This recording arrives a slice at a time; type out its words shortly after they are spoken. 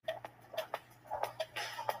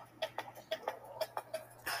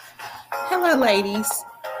Aloha, ladies.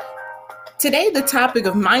 Today, the topic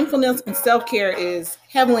of mindfulness and self-care is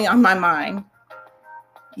heavily on my mind.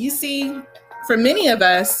 You see, for many of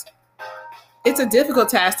us, it's a difficult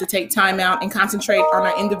task to take time out and concentrate on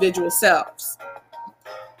our individual selves.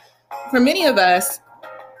 For many of us,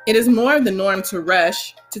 it is more of the norm to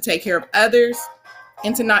rush, to take care of others,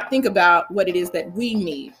 and to not think about what it is that we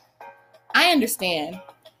need. I understand.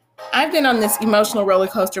 I've been on this emotional roller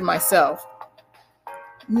coaster myself.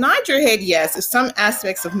 Nod your head yes if some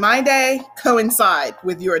aspects of my day coincide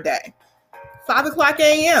with your day. 5 o'clock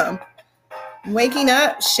a.m. Waking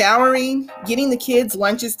up, showering, getting the kids'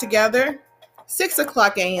 lunches together. 6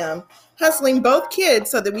 o'clock a.m. Hustling both kids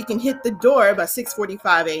so that we can hit the door by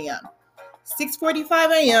 6:45 a.m.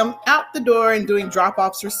 6:45 a.m. out the door and doing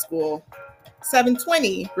drop-offs for school.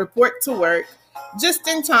 7:20 report to work, just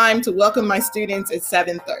in time to welcome my students at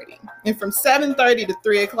 7:30. And from 7:30 to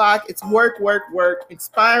 3 o'clock, it's work,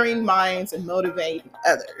 inspiring minds and motivating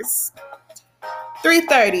others.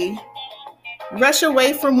 3:30, rush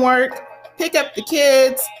away from work, pick up the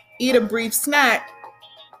kids, eat a brief snack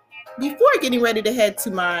before getting ready to head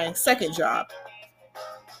to my second job.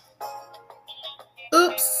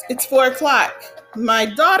 Oops, it's 4 o'clock. My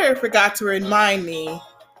daughter forgot to remind me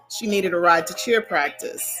she needed a ride to cheer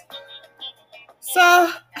practice. So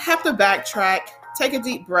I have to backtrack, take a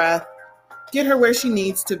deep breath, get her where she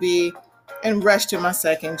needs to be, and rush to my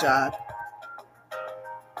second job.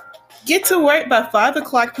 Get to work by 5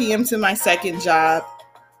 o'clock p.m. to my second job,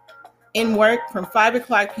 and work from 5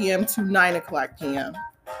 o'clock p.m. to 9 o'clock p.m.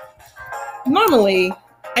 Normally,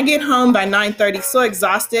 I get home by 9:30 so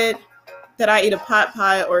exhausted that I eat a pot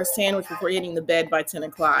pie or a sandwich before hitting the bed by 10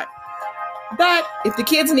 o'clock. But if the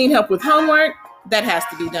kids need help with homework, that has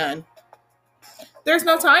to be done. There's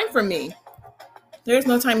no time for me. There's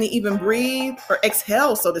no time to even breathe or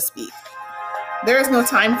exhale, so to speak. There is no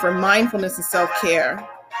time for mindfulness and self-care.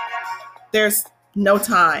 There's no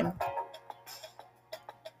time.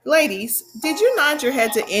 Ladies, did you nod your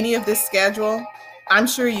head to any of this schedule? I'm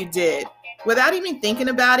sure you did. Without even thinking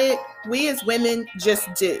about it, we as women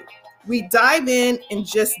just do. We dive in and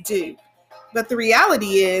just do. But the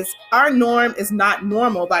reality is, our norm is not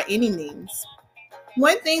normal by any means.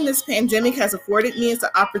 One thing this pandemic has afforded me is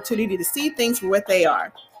the opportunity to see things for what they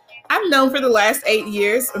are. I've known for the last 8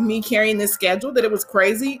 years of me carrying this schedule that it was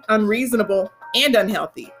crazy, unreasonable, and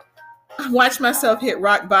unhealthy. I've watched myself hit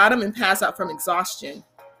rock bottom and pass out from exhaustion.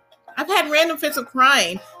 I've had random fits of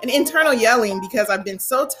crying and internal yelling because I've been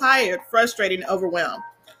so tired, frustrated, and overwhelmed.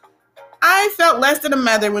 I felt less than a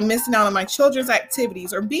mother when missing out on my children's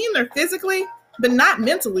activities or being there physically, but not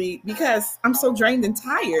mentally because I'm so drained and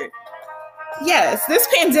tired. Yes, this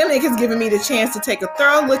pandemic has given me the chance to take a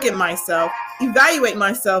thorough look at myself, evaluate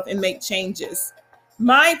myself, and make changes.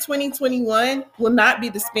 My 2021 will not be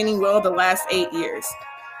the spinning wheel of the last 8 years.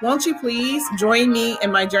 Won't you please join me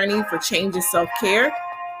in my journey for change and self-care?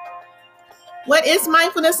 What is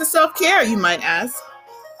mindfulness and self-care, you might ask?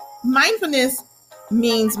 Mindfulness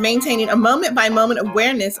means maintaining a moment-by-moment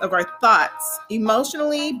awareness of our thoughts,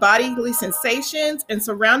 emotionally, bodily sensations, and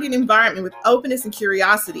surrounding environment with openness and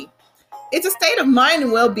curiosity. It's a state of mind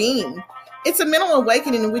and well-being. It's a mental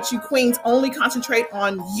awakening in which you queens only concentrate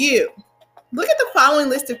on you. Look at the following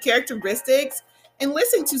list of characteristics and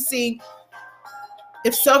listen to see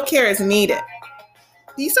if self-care is needed.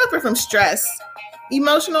 Do you suffer from stress,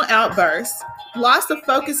 emotional outbursts, loss of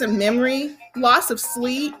focus and memory, loss of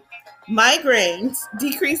sleep, migraines,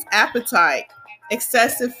 decreased appetite,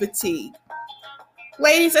 excessive fatigue?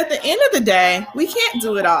 Ladies, at the end of the day, we can't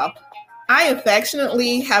do it all. I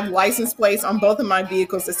affectionately have license plates on both of my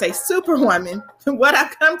vehicles that say Superwoman. What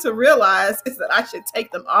I've come to realize is that I should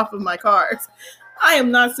take them off of my cars. I am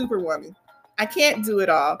not Superwoman. I can't do it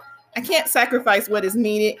all. I can't sacrifice what is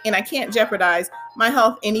needed, and I can't jeopardize my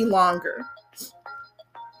health any longer.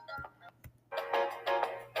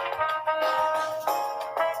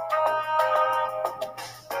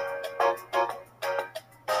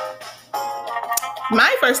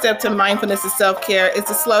 My first step to mindfulness and self-care is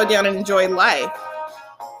to slow down and enjoy life.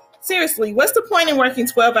 Seriously, what's the point in working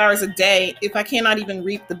 12 hours a day if I cannot even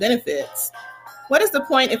reap the benefits? What is the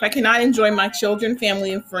point if I cannot enjoy my children,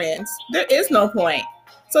 family, and friends? There is no point.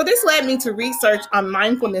 So this led me to research on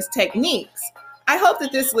mindfulness techniques. I hope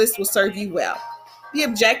that this list will serve you well. The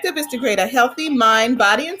objective is to create a healthy mind,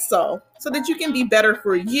 body, and soul so that you can be better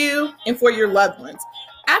for you and for your loved ones.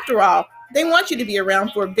 After all, they want you to be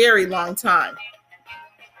around for a very long time.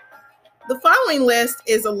 The following list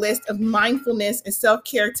is a list of mindfulness and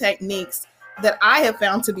self-care techniques that I have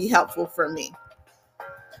found to be helpful for me.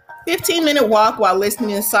 15-minute walk while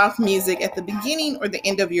listening to soft music at the beginning or the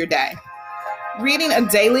end of your day. Reading a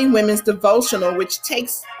daily women's devotional, which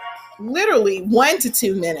takes literally 1 to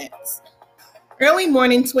 2 minutes. Early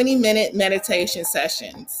morning 20-minute meditation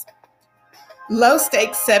sessions. Low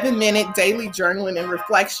stakes 7-minute daily journaling and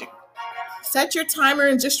reflection. Set your timer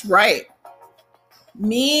and just write.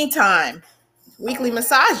 Me time. Weekly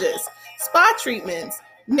massages, spa treatments,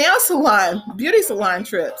 nail salon, beauty salon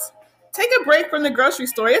trips. Take a break from the grocery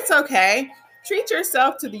store. It's okay. Treat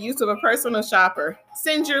yourself to the use of a personal shopper.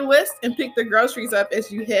 Send your list and pick the groceries up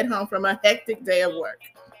as you head home from a hectic day of work.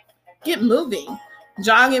 Get moving.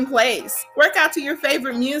 Jog in place. Work out to your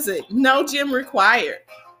favorite music. No gym required.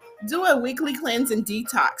 Do a weekly cleanse and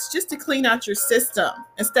detox just to clean out your system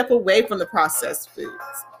and step away from the processed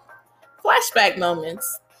foods. Flashback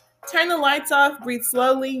moments. Turn the lights off, breathe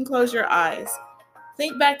slowly, and close your eyes.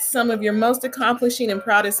 Think back to some of your most accomplishing and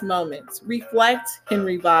proudest moments. Reflect and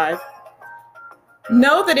revive.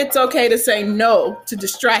 Know that it's okay to say no to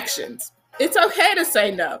distractions. It's okay to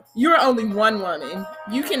say no. You're only one woman.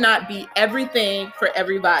 You cannot be everything for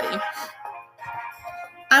everybody.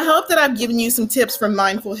 I hope that I've given you some tips for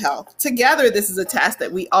mindful health. Together, this is a task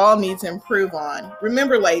that we all need to improve on.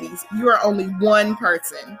 Remember, ladies, you are only one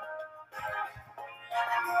person.